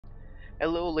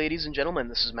Hello ladies and gentlemen,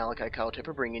 this is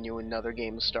Malikicowtipper bringing you another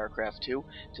game of StarCraft 2.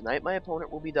 Tonight my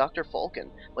opponent will be DrFaulken.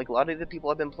 Like a lot of the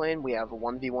people I've been playing, we have a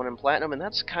 1v1 in Platinum, and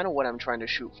that's kind of what I'm trying to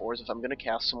shoot for, is if I'm going to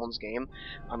cast someone's game,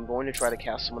 I'm going to try to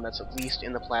cast someone that's at least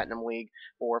in the Platinum League,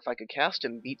 or if I could cast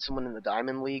and beat someone in the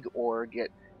Diamond League, or get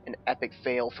an epic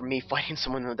fail from me fighting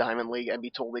someone in the Diamond League, I'd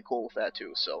be totally cool with that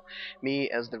too. So,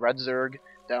 me as the Red Zerg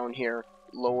down here,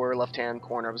 lower left-hand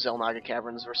corner of Xel'Naga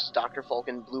Caverns versus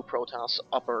DrFaulken, blue Protoss,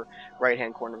 upper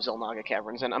right-hand corner of Xel'Naga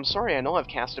Caverns. And I'm sorry, I know I've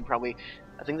casted probably,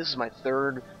 I think this is my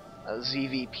third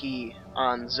ZvP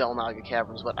on Xel'Naga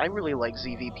Caverns, but I really like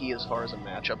ZvP as far as a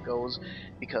matchup goes,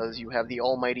 because you have the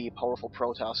almighty powerful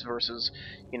Protoss versus,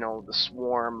 you know, the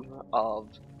swarm of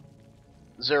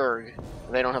Zerg.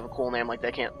 They don't have a cool name, like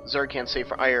Zerg can't say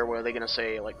for Ire, what are they gonna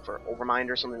say, like for Overmind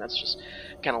or something? That's just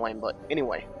kinda lame, but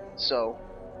anyway, so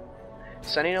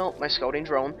sending out my scouting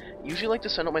drone. Usually like to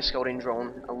send out my scouting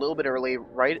drone a little bit early,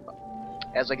 right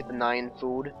as I get the 9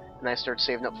 food, and I start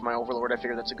saving up for my Overlord. I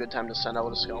figure that's a good time to send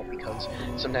out a scout, because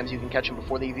sometimes you can catch them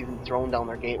before they've even thrown down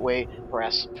their gateway,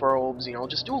 harass probes, you know,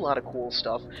 just do a lot of cool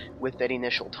stuff with that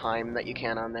initial time that you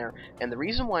can on there. And the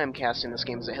reason why I'm casting this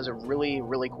game is it has a really,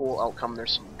 really cool outcome.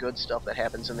 There's some good stuff that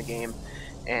happens in the game,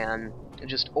 and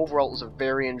just overall it was a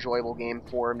very enjoyable game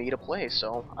for me to play,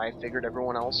 so I figured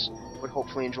everyone else would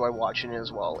hopefully enjoy watching it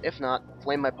as well. If not,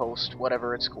 flame my post,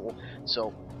 whatever, it's cool.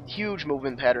 So, huge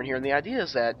movement pattern here, and the idea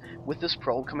is that with this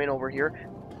probe coming over here,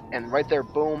 and right there,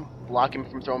 boom, block him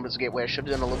from throwing his gateway. I should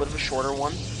have done a little bit of a shorter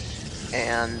one,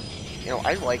 and, you know,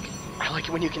 I like it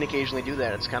when you can occasionally do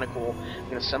that. It's kind of cool. I'm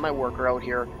going to send my worker out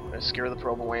here, I'm going to scare the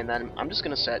probe away, and then I'm just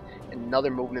going to set another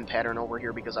movement pattern over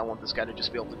here, because I want this guy to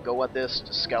just be able to go at this,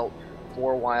 to scout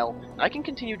for a while. I can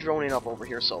continue droning up over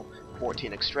here, so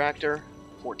 14 extractor,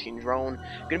 14 drone,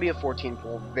 going to be a 14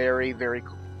 pool, very, very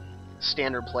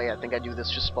standard play. I think I do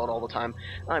this just about all the time.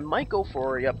 I might go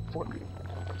for,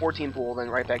 14 pool, then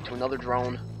right back to another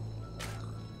drone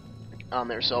on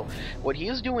there. So what he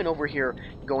is doing over here,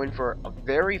 going for a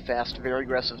very fast, very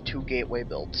aggressive 2 gateway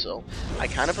build. So I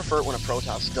kind of prefer it when a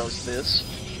Protoss does this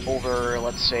over,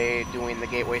 let's say, doing the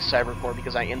gateway Cybercore,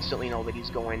 because I instantly know that he's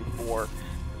going for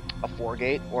a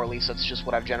 4-gate, or at least that's just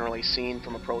what I've generally seen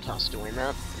from a Protoss doing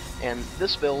that. And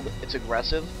this build, it's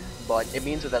aggressive, but it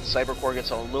means that Cybercore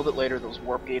gets out a little bit later, those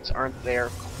warp gates aren't there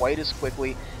quite as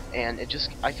quickly, and it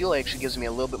just, I feel like it actually gives me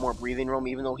a little bit more breathing room,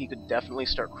 even though he could definitely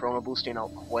start chrono boosting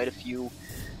out quite a few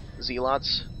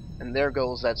Zealots. And there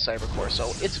goes that Cybercore,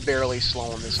 so it's barely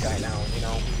slowing this guy down, you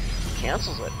know.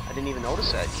 Cancels it. I didn't even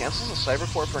notice that. Cancels a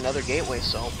Cybercore for another gateway,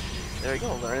 so there you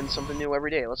go, learning something new every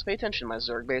day. Let's pay attention to my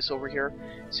Zerg base over here,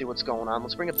 see what's going on.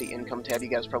 Let's bring up the income tab. You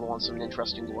guys probably want something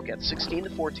interesting to look at. 16 to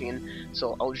 14,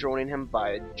 so outdroning him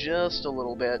by just a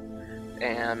little bit,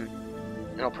 and,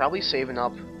 you know, probably saving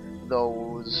up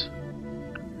those,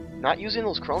 not using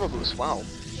those chrono boosts. Wow,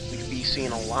 we could be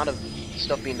seeing a lot of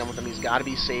stuff being done with them. He's got to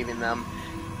be saving them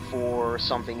for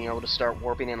something, you know, to start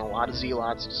warping in a lot of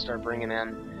Zealots, to start bringing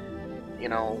in, you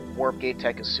know, warp gate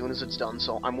tech as soon as it's done.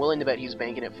 So I'm willing to bet he's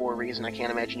banking it for a reason. I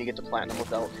can't imagine you get to Platinum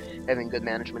without having good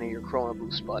management of your chrono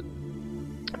boost, but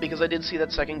because I did see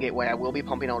that second gateway, I will be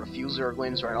pumping out a few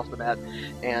Zerglings right off the bat,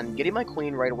 and getting my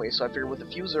Queen right away. So I figured with a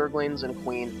few Zerglings and a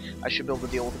Queen, I should be able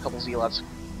to deal with a couple Zealots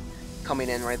coming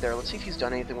in right there. Let's see if he's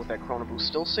done anything with that chrono boost.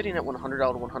 Still sitting at 100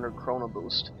 out of 100 chrono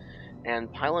boost.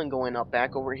 And Pylon going up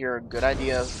back over here, good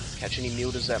idea. Catch any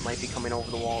mutas that might be coming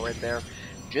over the wall right there.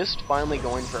 Just finally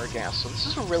going for a gas. So this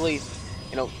is a really,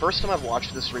 you know, first time I've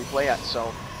watched this replay,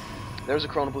 so there's a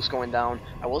chrono boost going down.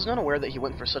 I was not aware that he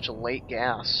went for such a late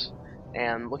gas,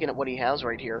 and looking at what he has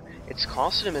right here, it's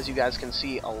costed him, as you guys can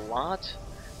see, a lot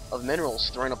of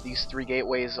minerals, throwing up these 3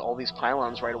 gateways, all these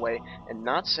pylons right away, and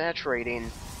not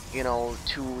saturating, you know,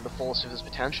 to the fullest of his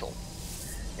potential.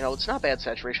 You know, it's not bad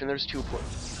saturation. There's 2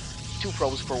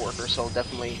 probes per worker, so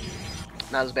definitely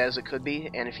not as bad as it could be.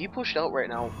 And if he pushed out right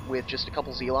now with just a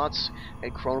couple Zealots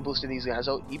and chrono boosted these guys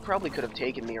out, he probably could have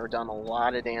taken me or done a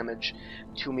lot of damage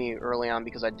to me early on,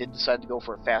 because I did decide to go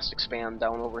for a fast expand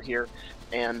down over here.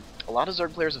 And a lot of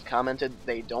Zerg players have commented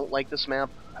they don't like this map.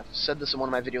 I've said this in one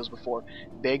of my videos before.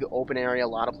 Big open area, a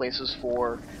lot of places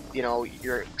for, you know,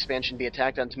 your expansion to be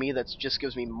attacked on. To me, that just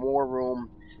gives me more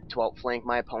room to outflank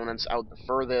my opponents out the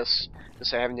furthest, to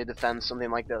say having to defend something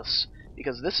like this.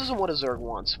 Because this isn't what a Zerg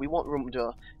wants. We want room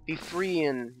to be free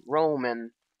and roam and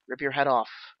rip your head off.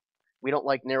 We don't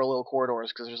like narrow little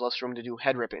corridors because there's less room to do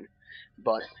head ripping.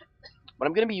 But what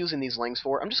I'm going to be using these lings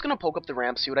for, I'm just going to poke up the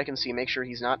ramp, see what I can see, make sure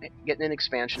he's not getting an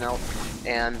expansion out,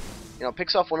 and, you know,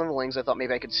 picks off one of the lings. I thought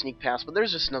maybe I could sneak past, but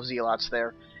there's just no Zealots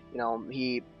there. You know,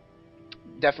 he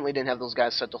Definitely didn't have those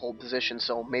guys set to hold position,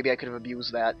 so maybe I could have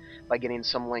abused that by getting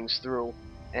some lings through.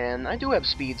 And I do have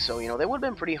speed, so, you know, they would have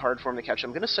been pretty hard for him to catch.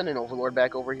 I'm going to send an Overlord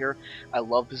back over here. I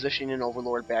love positioning an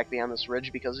Overlord back beyond this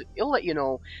ridge because it'll let you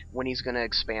know when he's going to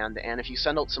expand. And if you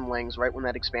send out some lings right when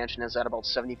that expansion is at about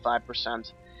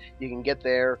 75%, you can get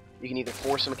there. You can either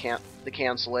force him to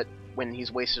cancel it when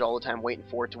he's wasted all the time waiting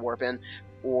for it to warp in,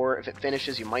 or if it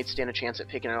finishes, you might stand a chance at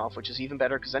picking it off, which is even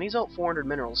better, because then he's out 400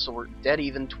 minerals, so we're dead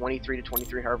even, 23 to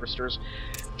 23 harvesters.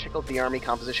 Check out the army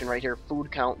composition right here.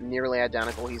 Food count nearly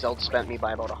identical. He's outspent me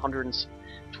by about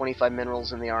 125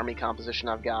 minerals in the army composition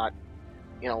I've got.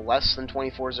 You know, less than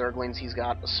 24 Zerglings. He's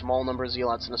got a small number of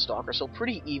Zealots and a Stalker, so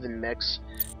pretty even mix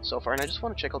so far. And I just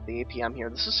want to check out the APM here.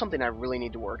 This is something I really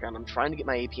need to work on. I'm trying to get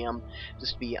my APM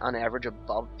just to be on average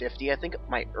above 50. I think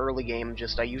my early game,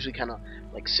 I usually kind of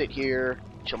like sit here,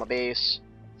 chill my base,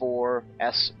 4,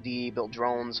 SD, build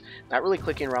drones, not really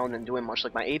clicking around and doing much.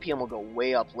 Like, my APM will go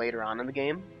way up later on in the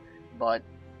game, but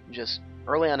just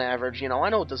early on average, you know, I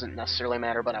know it doesn't necessarily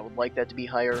matter, but I would like that to be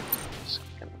higher. Just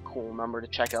kind of a cool number to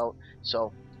check out.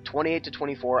 So 28 to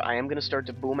 24, I am going to start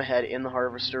to boom ahead in the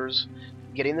harvesters,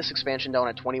 getting this expansion down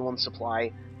at 21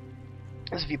 supply.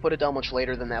 As if you put it down much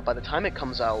later than that, by the time it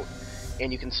comes out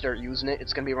and you can start using it,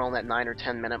 it's going to be around that 9 or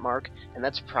 10 minute mark, and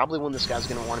that's probably when this guy's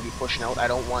going to want to be pushing out. I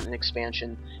don't want an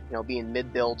expansion, you know, being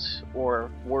mid-built,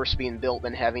 or worse, being built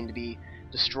and having to be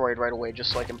destroyed right away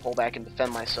just so I can pull back and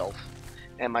defend myself.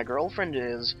 And my girlfriend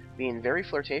is being very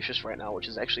flirtatious right now, which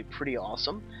is actually pretty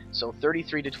awesome. So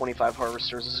 33 to 25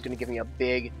 harvesters, this is going to give me a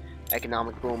big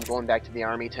economic boom. Going back to the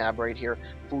army tab right here,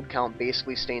 food count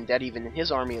basically staying dead even.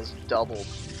 His army has doubled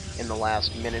in the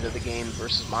last minute of the game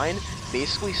versus mine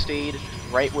basically stayed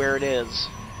right where it is.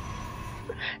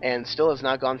 And still has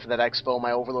not gone for that expo.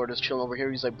 My Overlord is chilling over here.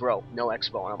 He's like, bro, no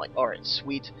expo. And I'm like, alright,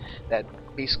 sweet. That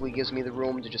basically gives me the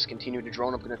room to just continue to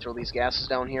drone. I'm going to throw these gases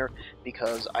down here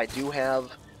because I do have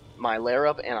my lair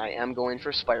up and I am going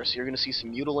for Spire. So you're going to see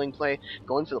some Mutiling play.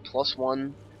 Going for the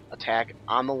 +1 attack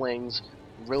on the Lings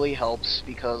really helps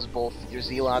because both your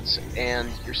Zealots and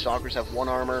your Stalkers have 1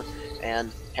 armor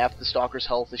and half the Stalker's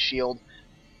health is shield.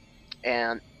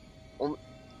 And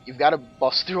you've got to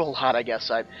bust through a lot, I guess.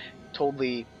 I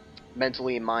totally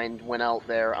mentally mind went out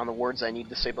there on the words I need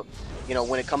to say, but you know,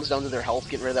 when it comes down to their health,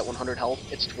 getting rid of that 100 health,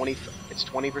 it's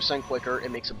 20% quicker.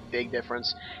 It makes a big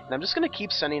difference. And I'm just going to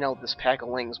keep sending out this pack of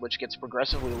Lings, which gets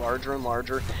progressively larger and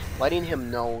larger, letting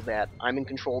him know that I'm in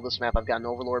control of this map. I've got an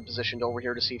Overlord positioned over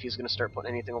here to see if he's going to start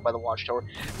putting anything over by the Watchtower.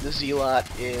 The Zealot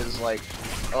is like,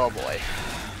 oh boy.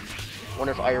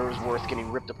 Wonder if Ire is worth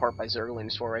getting ripped apart by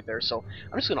Zerglings for right there. So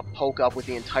I'm just going to poke up with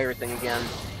the entire thing again.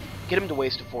 Get him to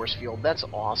waste a force field. That's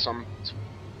awesome. It's,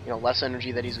 you know, less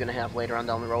energy that he's going to have later on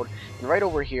down the road. And right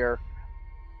over here,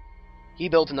 he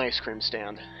built an ice cream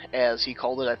stand, as he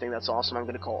called it. I think that's awesome. I'm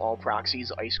going to call all proxies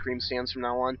ice cream stands from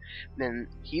now on. And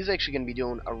he's actually going to be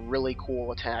doing a really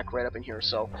cool attack right up in here.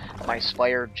 So my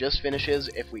Spire just finishes.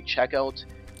 If we check out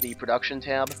the production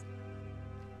tab,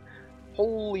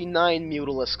 holy 9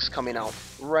 Mutalisks coming out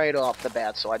right off the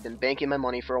bat. So I've been banking my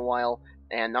money for a while.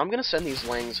 And now I'm going to send these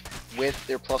Lings with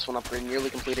their +1 upgrade nearly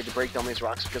completed to break down these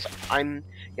rocks because I'm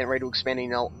getting ready to expand. You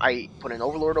know, I put an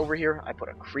Overlord over here, I put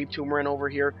a Creep Tumor in over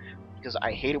here because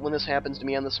I hate it when this happens to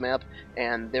me on this map.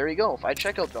 And there you go. If I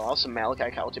check out the awesome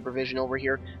Malikicowtipper vision over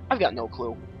here, I've got no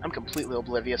clue. I'm completely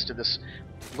oblivious to this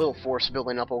little force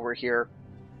building up over here.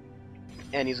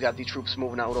 And he's got the troops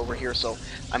moving out over here, so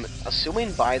I'm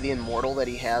assuming by the Immortal that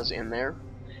he has in there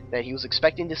that he was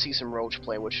expecting to see some Roach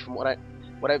play, which from what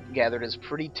I've gathered is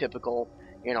pretty typical,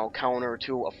 you know, counter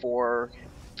to a 4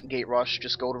 gate rush,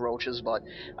 just go to Roaches, but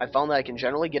I found that I can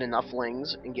generally get enough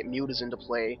Lings and get Mutas into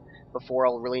play before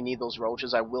I'll really need those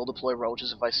Roaches. I will deploy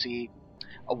Roaches if I see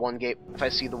the 1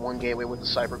 gateway with the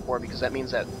Cyber Core, because that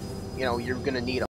means that, you know, you're gonna need